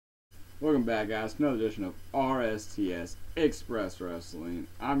Welcome back, guys, to another edition of RSTS Express Wrestling.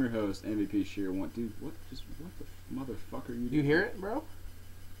 I'm your host, MVPScheer123r88. Dude, what the motherfucker are you doing? You hear it, bro?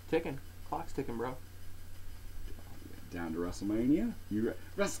 Ticking. Clock's ticking, bro. Down to Wrestlemania?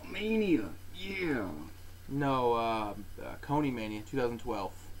 Wrestlemania! Yeah! No, Coney Mania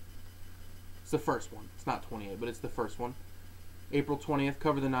 2012. It's the first one. It's not 28, but it's the first one. April 20th,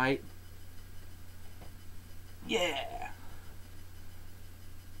 cover the night. Yeah!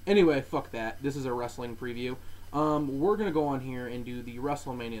 Anyway, fuck that. This is a wrestling preview. We're going to go on here and do the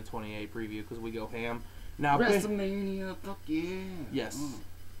Wrestlemania 28 preview because we go ham. Now, Wrestlemania, fuck yeah! Yes.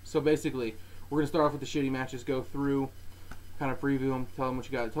 So basically, we're going to start off with the shitty matches, go through, kind of preview them, tell them what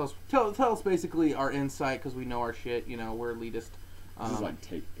you got. Tell us basically our insight because we know our shit. You know, we're elitist. This is like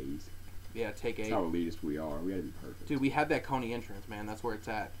take 8. Yeah, take 8. That's how elitist we are. We gotta be perfect. Dude, we had that Coney entrance, man. That's where it's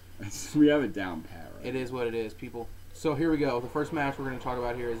at. We have it down pat, right? It is what it is, people. So here we go. The first match we're going to talk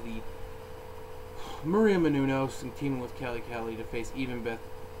about here is the Maria Menounos and teaming with Kelly to face even Beth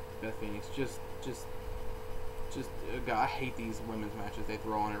Phoenix. Just God, I hate these women's matches they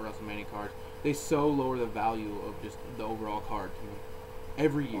throw on at WrestleMania cards. They so lower the value of just the overall card to me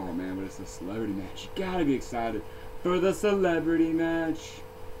every year. Oh man, but it's a celebrity match. You gotta be excited for the celebrity match,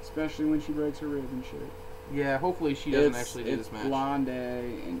 especially when she breaks her rib and shit. Yeah, hopefully she doesn't actually do this match. It's Blonde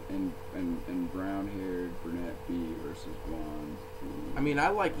and brown-haired brunette B versus blonde B. I mean, I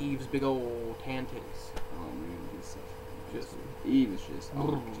like Eve's big old tan titties. Oh man, he's such a nice Eve is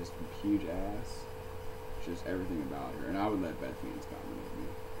just huge ass. Just everything about her, and I would let Beth Phoenix dominate me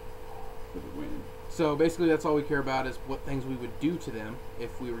for the win. So basically, that's all we care about is what things we would do to them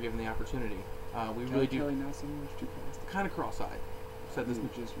if we were given the opportunity. We really do. Kelly not so much too fast. Kind of cross-eyed. Said this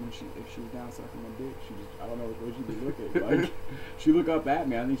just when if she was down sucking my dick, I don't know what she'd be looking like. She look up at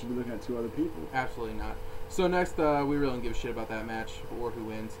me. I think she'd be looking at 2 other people. Absolutely not. So next, we really don't give a shit about that match or who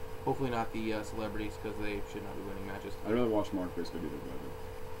wins. Hopefully not the celebrities because they should not be winning matches. I'd rather watch Mark Briscoe do the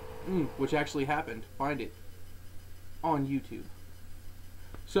weather. Which actually happened. Find it on YouTube.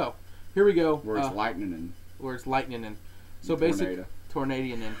 So here we go. Where it's lightning and. Where it's lightning and. So basically.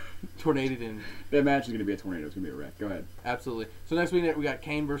 Tornadian. That match is going to be a tornado. It's going to be a wreck. Go ahead. Absolutely. So next we got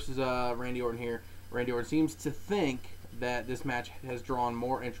Kane versus Randy Orton here. Randy Orton seems to think that this match has drawn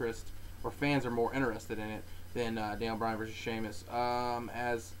more interest, or fans are more interested in it, than Daniel Bryan versus Sheamus.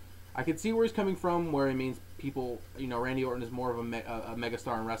 As I could see where he's coming from, where it means people, Randy Orton is more of a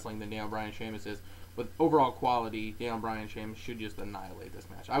megastar in wrestling than Daniel Bryan and Sheamus is. But overall quality, Daniel Bryan and Sheamus should just annihilate this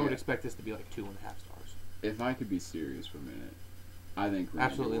match. I would expect this to be like 2.5 stars. If I could be serious for a minute, I think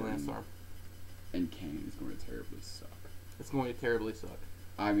Randy absolutely Orton and Kane is going to terribly suck. It's going to terribly suck.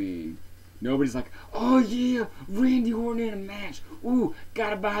 I mean, nobody's like, oh yeah, Randy Orton in a match. Ooh,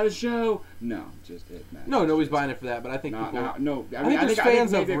 gotta buy the show. No, just it. Match. No, nobody's buying it for that. But I think I think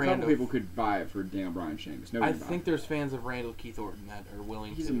fans of maybe a couple Randall. people could buy it for Daniel Bryan and Sheamus. I think there's fans of Randall Keith Orton that are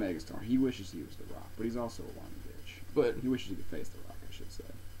willing. He's a megastar. He wishes he was The Rock, but he's also a whiny bitch. But he wishes he could face The Rock. I should say.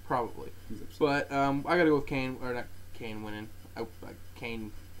 Probably. He's upset. But I gotta go with Kane, or not Kane winning. Kane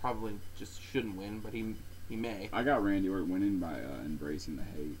probably just shouldn't win, but he may. I got Randy Orton winning by embracing the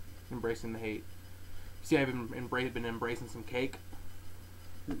hate. Embracing the hate. See, I've been embracing some cake.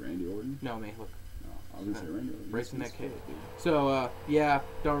 Randy Orton? No, man, look. No, I was gonna say Randy Orton. Embracing that cake. So, yeah,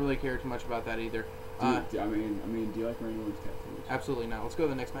 don't really care too much about that either. I mean, do you like Randy Orton's tattoos? Absolutely not. Let's go to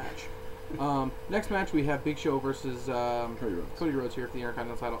the next match. Next match we have Big Show versus Cody Rhodes here for the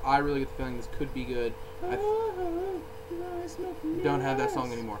Intercontinental title. I really get the feeling this could be good. Don't have that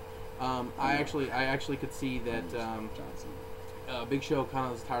song anymore. I actually could see that Big Show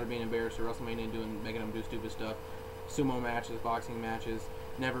kind of is tired of being embarrassed at WrestleMania and making them do stupid stuff. Sumo matches, boxing matches,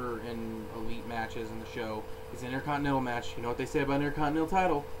 never in elite matches in the show. It's an Intercontinental match. You know what they say about an Intercontinental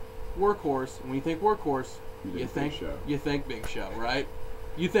title? Workhorse. When you think workhorse, you think Big Show, right?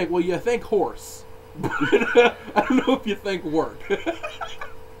 You think horse. I don't know if you think work.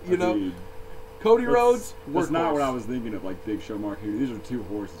 Cody Rhodes, that's not what I was thinking of, like Big Show, Mark Henry. These are 2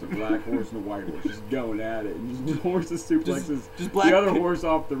 horses, a black horse and a white horse, just going at it. And just horses suplexes the other horse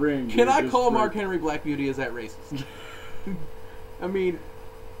off the ring. Can I call Mark Henry Black Beauty? Is that racist? I mean,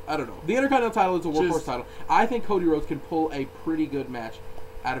 I don't know. The Intercontinental title is a workhorse title. I think Cody Rhodes can pull a pretty good match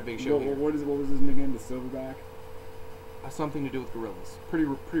out of Big Show here. What was his nickname? The Silverback? Something to do with gorillas. Pretty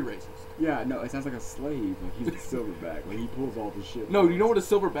racist. Yeah, no, it sounds like a slave. Like he's a silverback. Like he pulls all the shit. No, you know what a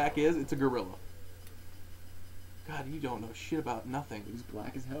silverback is? It's a gorilla. God, you don't know shit about nothing. He's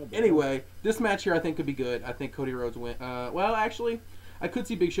black as hell. Bro. Anyway, this match here I think could be good. I think Cody Rhodes win. Well, actually, I could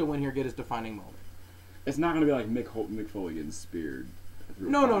see Big Show win here, get his defining moment. It's not going to be like Mick Foley getting speared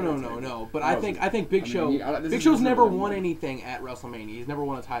No. But I think Big Show. Big Show's never won anything at WrestleMania. He's never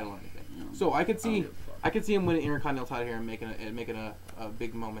won a title or anything. So I could see him winning Intercontinental title here and making a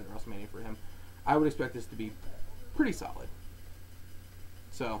big moment at WrestleMania for him. I would expect this to be pretty solid.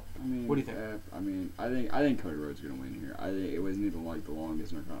 So, what do you think? I think Cody Rhodes is gonna win here. I think it wasn't even like the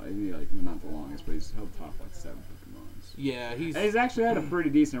longest Intercontinental. Not the longest, but he's held top like 7 fucking months. Yeah, he's actually had a pretty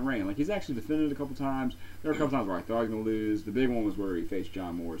decent reign. Like he's actually defended a couple times. There were a couple times where I thought he was gonna lose. The big one was where he faced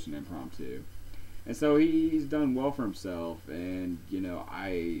John Morrison impromptu, and so he's done well for himself. And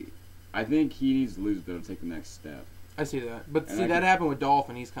I think he needs to lose though to take the next step. I see that, but that happened with Dolph,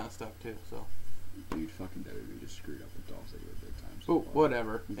 and he's kind of stuck too. So, dude, fucking WWE just screwed up with Dolph Ziggler big time. So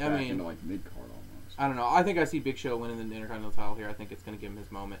whatever. He's back into like mid card almost. I don't know. I think I see Big Show winning the Intercontinental title here. I think it's going to give him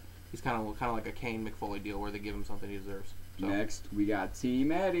his moment. He's kind of like a Kane McFoley deal where they give him something he deserves. So. Next, we got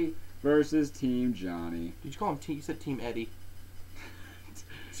Team Eddie versus Team Johnny. Did you call him Team? You said Team Eddie.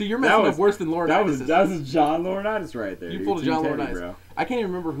 So you're messing up worse than Laurinaitis. That was John Laurinaitis right there. You pulled a John Laurinaitis. Bro. I can't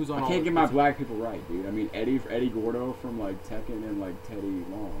even remember who's on. I can't get my black people right, dude. I mean Eddie Gordo from like Tekken and like Teddy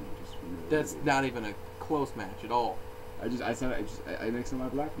Long. That's not even a close match at all. I mix up my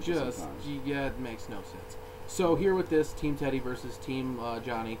black people sometimes. Yeah, it makes no sense. So here with this Team Teddy versus Team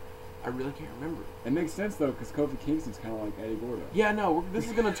Johnny, I really can't remember. It makes sense though, because Kofi Kingston's kind of like Eddie Gordo. Yeah, no, this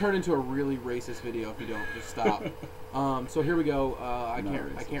is gonna turn into a really racist video if you don't just stop. So here we go. I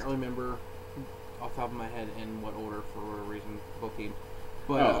can't really remember off the top of my head in what order for whatever reason both teams.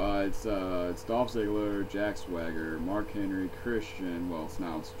 But it's Dolph Ziggler, Jack Swagger, Mark Henry, Christian. Well,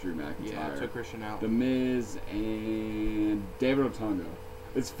 now it's Drew McIntyre. Yeah, took Christian out. The Miz and David Otunga.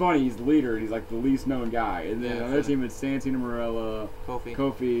 It's funny, he's the leader, and he's like the least known guy. And then on their team, it's Santino Marella,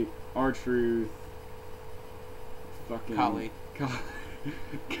 Kofi, R-Truth, fucking Kali.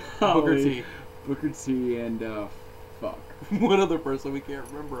 Booker T, and fuck. What other person? We can't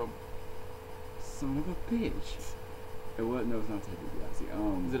remember him. Son of a bitch. No, it's not Ted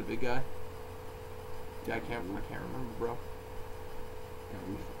DiBiase. Is it a big guy? Yeah, I can't remember, bro.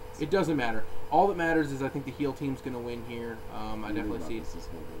 It doesn't matter. All that matters is I think the heel team's gonna win here. I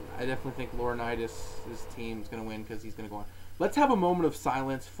definitely think Laurinaitis' team's gonna win because he's gonna go on. Let's have a moment of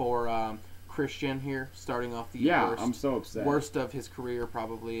silence for Christian here, starting off the I'm so upset. Worst of his career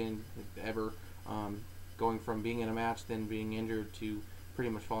probably and ever, going from being in a match then being injured to pretty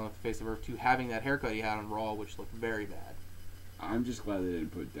much falling off the face of earth to having that haircut he had on Raw, which looked very bad. I'm just glad they didn't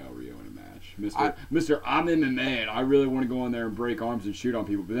put Del Rio in a match, Mister. I'm in the man. I really want to go in there and break arms and shoot on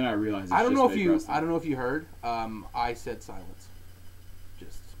people, but then I realized I don't know if you heard. I said silence.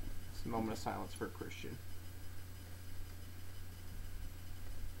 Just a moment of silence for Christian.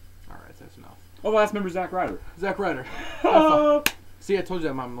 All right, that's enough. Oh, last member Zack Ryder. Zack Ryder. See, I told you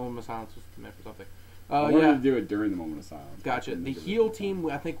that my moment of silence was meant for something. I wanted to do it during the moment of silence. Gotcha. The heel team,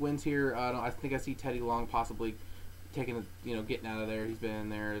 I think, wins here. I think I see Teddy Long possibly taking, getting out of there. He's been in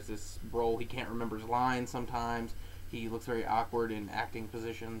there as this role. He can't remember his lines sometimes. He looks very awkward in acting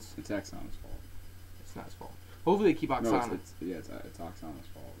positions. It's Oksana's fault. It's not his fault. Hopefully they keep Oksana. No, it's Oksana's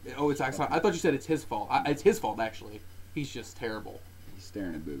fault. Oh, it's Oksana. I thought you said it's his fault. It's his fault, actually. He's just terrible. He's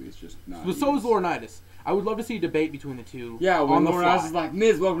staring at boobies, just not. But so is Laurinaitis. I would love to see a debate between the two. Yeah, when Laurinaitis is like,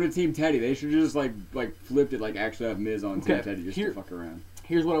 Miz, welcome to Team Teddy. They should just like flipped it, actually have Miz on Team Teddy just to fuck around.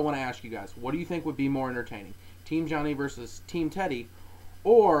 Here's what I want to ask you guys. What do you think would be more entertaining? Team Johnny versus Team Teddy,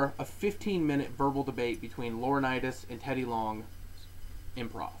 or a 15-minute verbal debate between Laurinaitis and Teddy Long,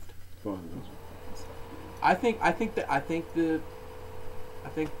 improv? I think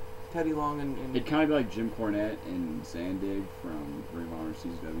Teddy Long and it'd kind of be like Jim Cornette and Zandig from Ring of Honor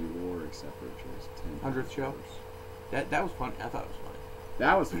CZW War, except for just 10th show. That was funny. I thought it was funny.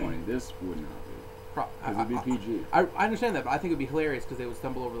 That was funny. This would not be. Because it'd be PG. I understand that, but I think it'd be hilarious because they would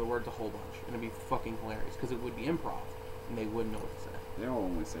stumble over the words a whole bunch, and it'd be fucking hilarious because it would be improv, and they wouldn't know what to say. They all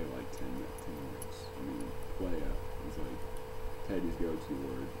only say 10 words. I mean, playa is Teddy's go-to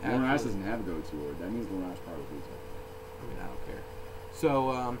word. Laurinaitis doesn't have a go-to word. That means Laurinaitis probably loses. I mean, I don't care.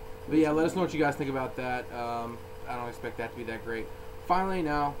 So, but yeah, let us know what you guys think about that. I don't expect that to be that great. Finally,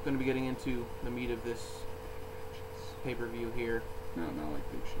 now, going to be getting into the meat of this pay-per-view here. No, not like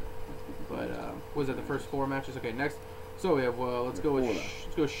big shit. But, was that the first 4 matches? Okay, next. So we have, let's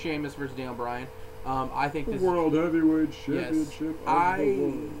go Sheamus versus Daniel Bryan. I think this World Heavyweight Championship.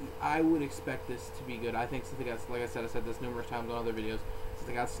 Yes, I would expect this to be good. I think since they got, like I said this numerous times on other videos, since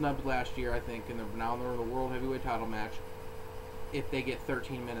they got snubbed last year, I think, and now they're in the World Heavyweight title match. If they get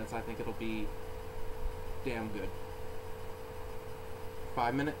 13 minutes, I think it'll be damn good.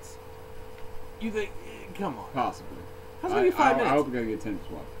 5 minutes? You think? Come on. Possibly. How's it going to be 5 minutes? I hope they're going to get 10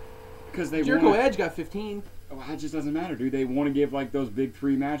 as well. Because they Jericho Edge got 15. Well, it just doesn't matter, dude. They want to give like those big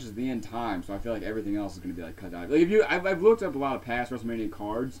 3 matches at the end time, so I feel like everything else is going to be like cut out. Like I've looked up a lot of past WrestleMania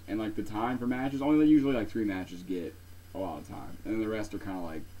cards, and like the time for matches, only usually like 3 matches get a lot of time, and then the rest are kind of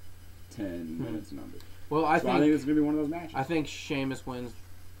like 10 minutes and under. Well, I think it's going to be one of those matches. I think Sheamus wins.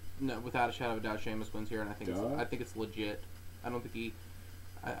 No, without a shadow of a doubt, Sheamus wins here, and I think it's legit. I don't think he.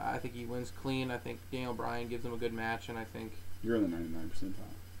 I think he wins clean. I think Daniel Bryan gives him a good match, and I think you're in the 99 percentile.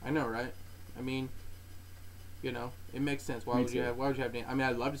 I know, right? I mean, you know, it makes sense. Why would you have Dan? I mean,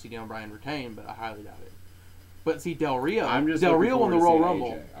 I'd love to see Daniel Bryan retain, but I highly doubt it. But see, Del Rio won the Royal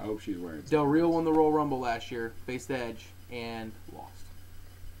Rumble. AJ. I hope she's wearing. Del Rio won the Royal Rumble last year, faced Edge, and lost.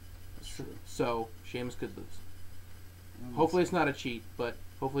 That's true. So Sheamus could lose. Hopefully it's not a cheat, but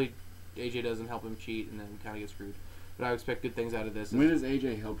hopefully AJ doesn't help him cheat and then kind of get screwed. But I expect good things out of this. When has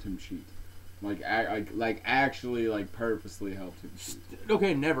AJ helped him cheat? Like actually like purposely helped him cheat?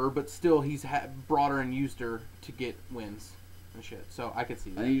 Okay, never. But still, he's brought her and used her to get wins and shit. So I could see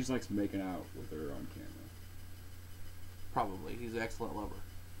that. I think he just likes making out with her on camera. Probably, he's an excellent lover.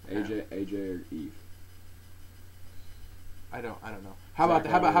 AJ or Eve? I don't know. How about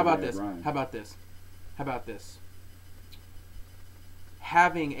this?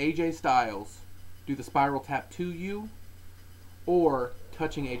 Having AJ Styles do the spiral tap to you, or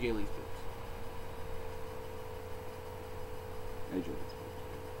touching AJ Lee's boobs. AJ Lee's boobs.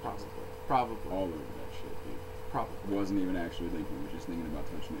 Probably. All over that shit, dude. Probably. Wasn't even actually thinking. Was just thinking about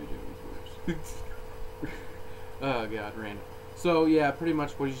touching AJ Lee's boobs. Oh god, random. So yeah, pretty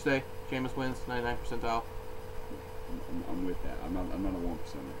much. What did you say? Sheamus wins, 99 percentile. I'm with that. I'm not a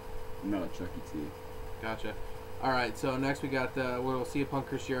 1%er. I'm not a Chuck E. T. Gotcha. All right. So next we got we'll see Punk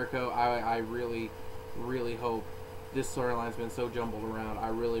Chris Jericho. I really, really hope this storyline's been so jumbled around. I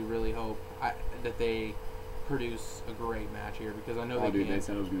really hope that they produce a great match here because I know they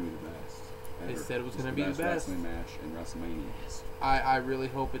said it was gonna be the best. They said it was gonna be the best wrestling match in WrestleMania. I really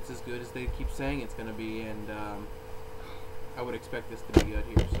hope it's as good as they keep saying it's gonna be, and I would expect this to be good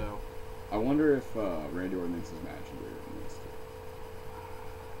here. So I wonder if Randy Orton thinks his match is bigger than this.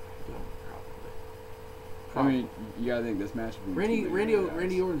 Probably. I mean, you gotta think this match would be Randy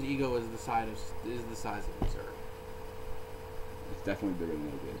Orton's ego is the size of Missouri. It's definitely bigger than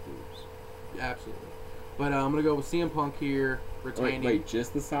AJ's boobs. Absolutely. But I'm gonna go with CM Punk here retaining. Wait,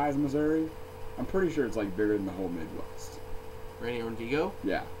 just the size of Missouri? I'm pretty sure it's like bigger than the whole Midwest. Randy Orton's ego?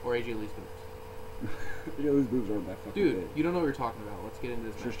 Yeah. Or AJ Lee's boobs? AJ Lee's boobs aren't that fucking big. Dude, you don't know what you're talking about. Let's get into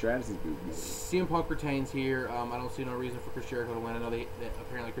this. Trish Stratus's boobs. CM Punk retains here. I don't see no reason for Chris Jericho to win. I know that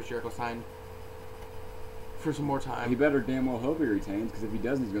apparently Chris Jericho signed for some more time. He better damn well hope he retains, because if he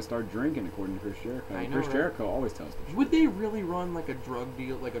doesn't, he's gonna start drinking, according to Chris Jericho. I know, Chris Jericho always tells the truth. Would they really run like a drug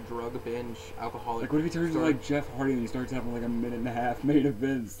deal, like a drug binge alcoholic? Like, what if he turns into like Jeff Hardy and he starts having like a minute and a half main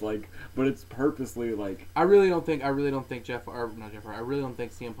events, like, but it's purposely like. I really don't think CM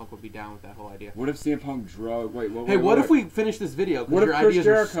Punk would be down with that whole idea. What if CM Punk drug? What if we finish this video? Because your ideas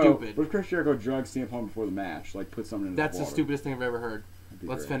are stupid. What if Chris Jericho drugs CM Punk before the match, like put something in That's the water? the stupidest thing I've ever heard.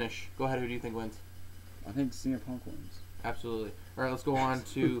 Let's great. finish. Go ahead. Who do you think wins? I think CM Punk wins. Absolutely. All right, let's go on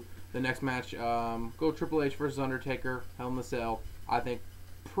to the next match. Go Triple H versus Undertaker, Hell in the Cell. I think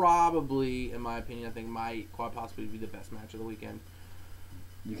probably, in my opinion, might quite possibly be the best match of the weekend.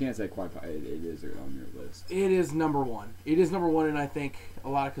 You can't say quite. It is on your list. It is number one. It is number one, and I think a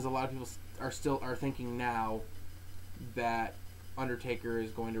lot of people are thinking now that Undertaker is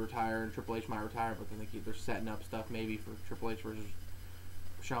going to retire and Triple H might retire, but then they're setting up stuff maybe for Triple H versus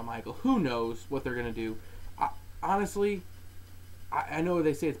Shawn Michaels. Who knows what they're gonna do? Honestly, I know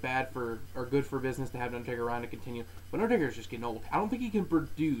they say it's bad for or good for business to have Undertaker around to continue, but Undertaker's just getting old. I don't think he can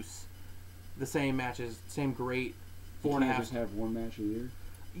produce the same matches, same great 4.5. You can't just have one match a year.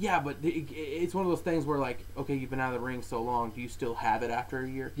 Yeah, but it's one of those things where, like, okay, you've been out of the ring so long, do you still have it after a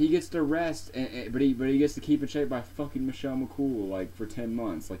year? He gets to rest, but he gets to keep in shape by fucking Michelle McCool, like, for 10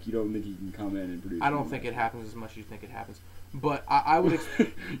 months. Like, you don't think he can come in and produce? I don't think it happens as much as you think it happens. But I would...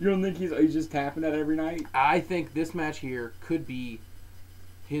 You don't think he's just tapping that every night? I think this match here could be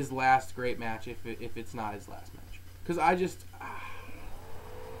his last great match if it's not his last match. Because I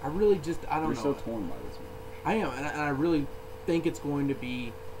don't know. You're so torn by this match. I am, and I really think it's going to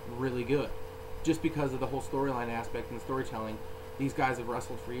be really good. Just because of the whole storyline aspect and the storytelling. These guys have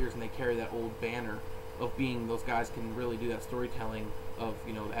wrestled for years, and they carry that old banner of being those guys can really do that storytelling of,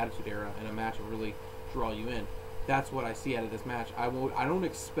 you know, the Attitude Era, and a match will really draw you in. That's what I see out of this match. I don't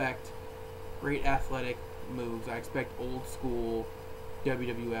expect great athletic moves. I expect old school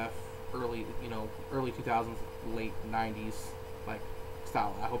WWF early 2000s, late 90s like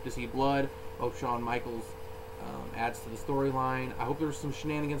style. I hope to see blood. I hope Shawn Michaels adds to the storyline. I hope there's some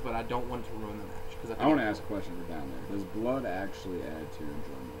shenanigans, but I don't want it to ruin the match. Cause I want to ask a question for down there. Does blood actually add to your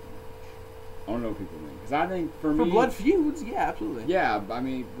enjoyment of the match? I don't know what people think. Because I think for me... For blood feuds, yeah, absolutely. Yeah, I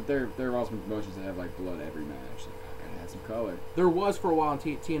mean, but there are also promotions that have, like, blood every match. Like, I gotta add some color. There was for a while, and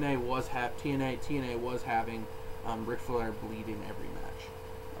TNA was having Ric Flair bleeding every match.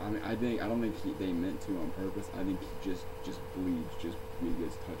 I mean, I don't think they meant to on purpose. I think he just bleeds just when he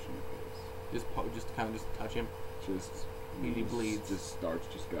gets touched in the face. Just kind of touch him. He bleeds. Just starts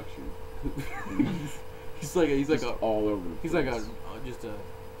just gushing. he's like all over the place. He's like just a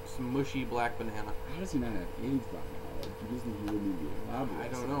mushy black banana. How does he not have AIDS by now? Like, you just think he wouldn't be allowed to? I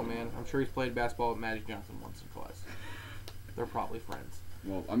don't know, man. I'm sure he's played basketball with Magic Johnson once or twice. They're probably friends.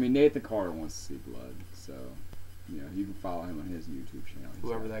 Well, I mean, Nathan Carter wants to see blood, so you know you can follow him on his YouTube channel.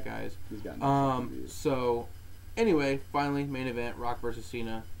 Whoever that guy is. He's got so anyway, finally, main event: Rock versus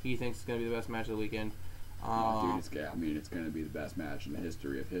Cena. He thinks it's gonna be the best match of the weekend. Dude, it's going to be the best match in the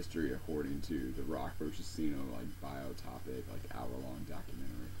history of history, according to the Rock versus Cena biotopic, hour-long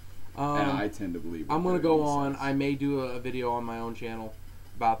documentary. And I tend to believe. I'm going to go on. I may do a video on my own channel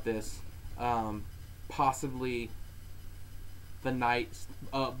about this, possibly the night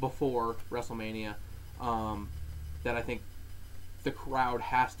before WrestleMania. That I think the crowd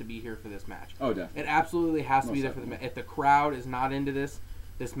has to be here for this match. Oh, definitely. It absolutely has to be there for the match. If the crowd is not into this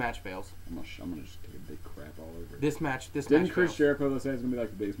match fails. I'm gonna just take a big crap all over it. This match Didn't Chris Jericho say it's gonna be like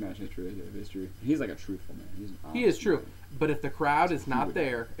the biggest match in history? He's like a truthful man. He is true. Man. But if the crowd is not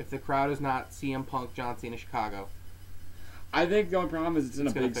there, if the crowd is not CM Punk, John Cena, Chicago, I think the only problem is it's in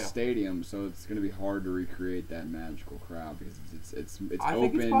a big stadium, so it's gonna be hard to recreate that magical crowd because it's I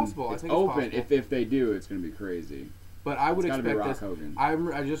open. Think it's possible. It's open. If they do, it's gonna be crazy. But I would expect Rock this. Hogan.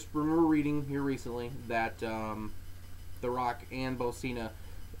 I just remember reading here recently that The Rock and both Cena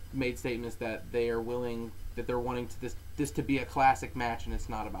made statements that they're wanting this to be a classic match, and it's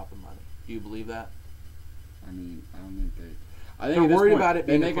not about the money. Do you believe that? I mean, I don't think they. I think they're worried about it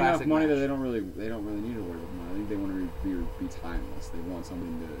being a classic match. They make enough money that they don't really need to worry about money. I think they want to be timeless. They want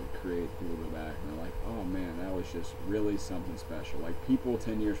something to create people to go back and they're like, oh man, that was just really something special. Like people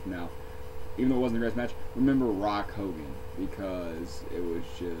 10 years from now, even though it wasn't the greatest match, remember Rock Hogan because it was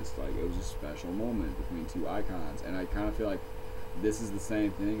just like it was a special moment between two icons, and I kind of feel like. This is the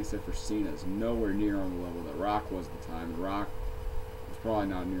same thing, except for Cena's nowhere near on the level that Rock was at the time. And Rock was probably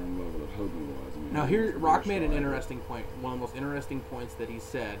not near on the level that Hogan was. I mean, now, here, Rock made an interesting point. One of the most interesting points that he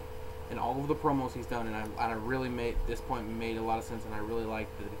said in all of the promos he's done, and I really made this point made a lot of sense, and I really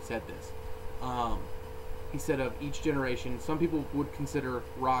liked that he said this. He said of each generation, some people would consider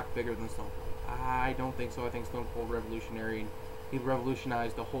Rock bigger than Stone Cold. I don't think so. I think Stone Cold revolutionary. He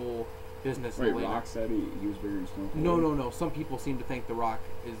revolutionized the whole business. Wait, Rock said he was bigger than Stone Cold? No. Some people seem to think The Rock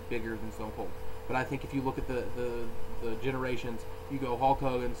is bigger than Stone Cold. But I think if you look at the generations, you go Hulk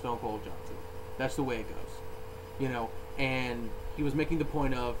Hogan, Stone Cold, Johnson. That's the way it goes. You know, and he was making the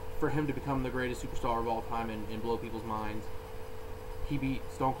point of, for him to become the greatest superstar of all time and blow people's minds, he beat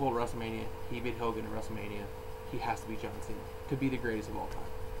Stone Cold at WrestleMania, he beat Hogan at WrestleMania, he has to beat John Cena to be the greatest of all time.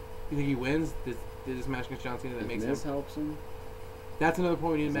 You think he wins this match against John Cena that makes him... helps him? That's another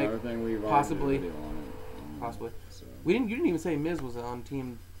point we need to make. Possibly. Possibly. So. You didn't even say Miz was on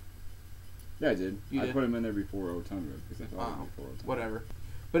team. Yeah, I did. I put him in there before Otunga because I thought it was before Otunga. Whatever.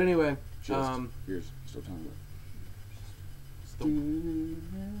 But anyway, here's Otunga.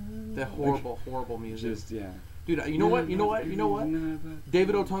 The horrible music. Dude, you know what?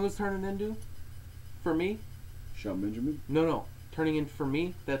 David Otunga's turning into, for me. Shelton Benjamin. No. Turning in for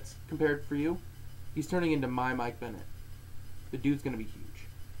me. That's compared for you. He's turning into my Mike Bennett. The dude's going to be huge.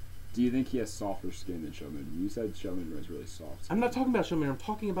 Do you think he has softer skin than Shelton? You said Shelton was really soft. I'm not talking about Shelton. I'm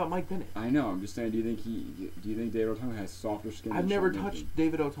talking about Mike Bennett. I know. I'm just saying. Do you think David Otunga has softer skin? I've never touched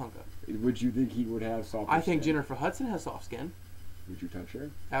David Otunga. Would you think he would have softer? I think Jennifer Hudson has soft skin. Would you touch her?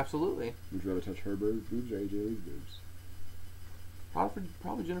 Absolutely. Would you rather touch her boobs or AJ Lee's boobs?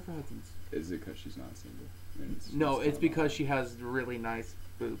 Probably Jennifer Hudson's. Is it because she's not single? No, it's because she has really nice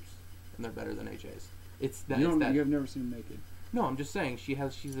boobs, and they're better than AJ's. You have never seen them naked. No, I'm just saying she's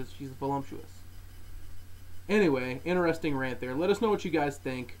voluptuous. Anyway, interesting rant there. Let us know what you guys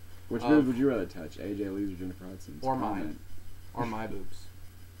think. Which boobs would you rather touch, AJ Lee's or Jennifer Hudson's? Or mine. Or my boobs.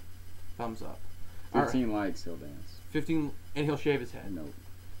 Thumbs up. 15 likes, he'll dance. 15, and he'll shave his head. Nope.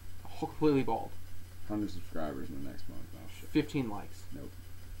 Completely bald. 100 subscribers in the next month. 15 likes. Nope.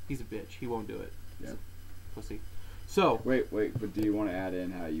 He's a bitch. He won't do it. Yep. Pussy. So. Wait. But do you want to add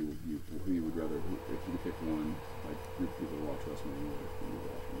in how who you would rather, if you could pick one, like group of people to watch WrestleMania, who you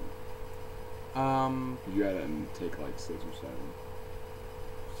would watch? Could you add it and take like 6 or 7?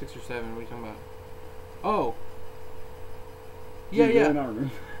 6 or 7. What are you talking about? Oh, Yeah, Dude, yeah. Really not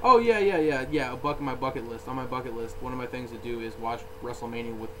remember? Oh, yeah. My bucket list. On my bucket list, one of my things to do is watch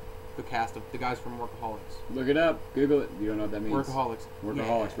WrestleMania with the cast of the guys from Workaholics. Look it up. Google it. You don't know what that means. Workaholics.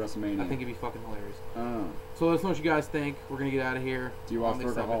 Workaholics, WrestleMania. I think it'd be fucking hilarious. Oh. So let us know what you guys think. We're gonna get out of here. Do you watch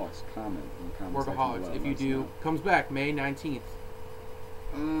Workaholics? Comment in the comment Workaholics. section below. If you do, comes back May 19th.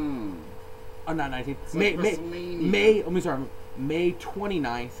 Oh, not 19th. May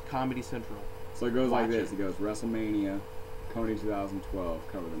 29th, Comedy Central. So it goes like this. It goes WrestleMania, Coney 2012,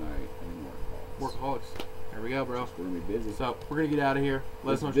 Cover the Night, and then Workaholics. There we go, bro. We're going to be busy. So we're going to get out of here.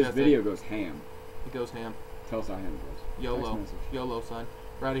 Let us know what This video goes ham. It goes ham. Tell us how ham it goes. YOLO. YOLO, son.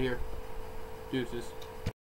 We're out of here. Deuces.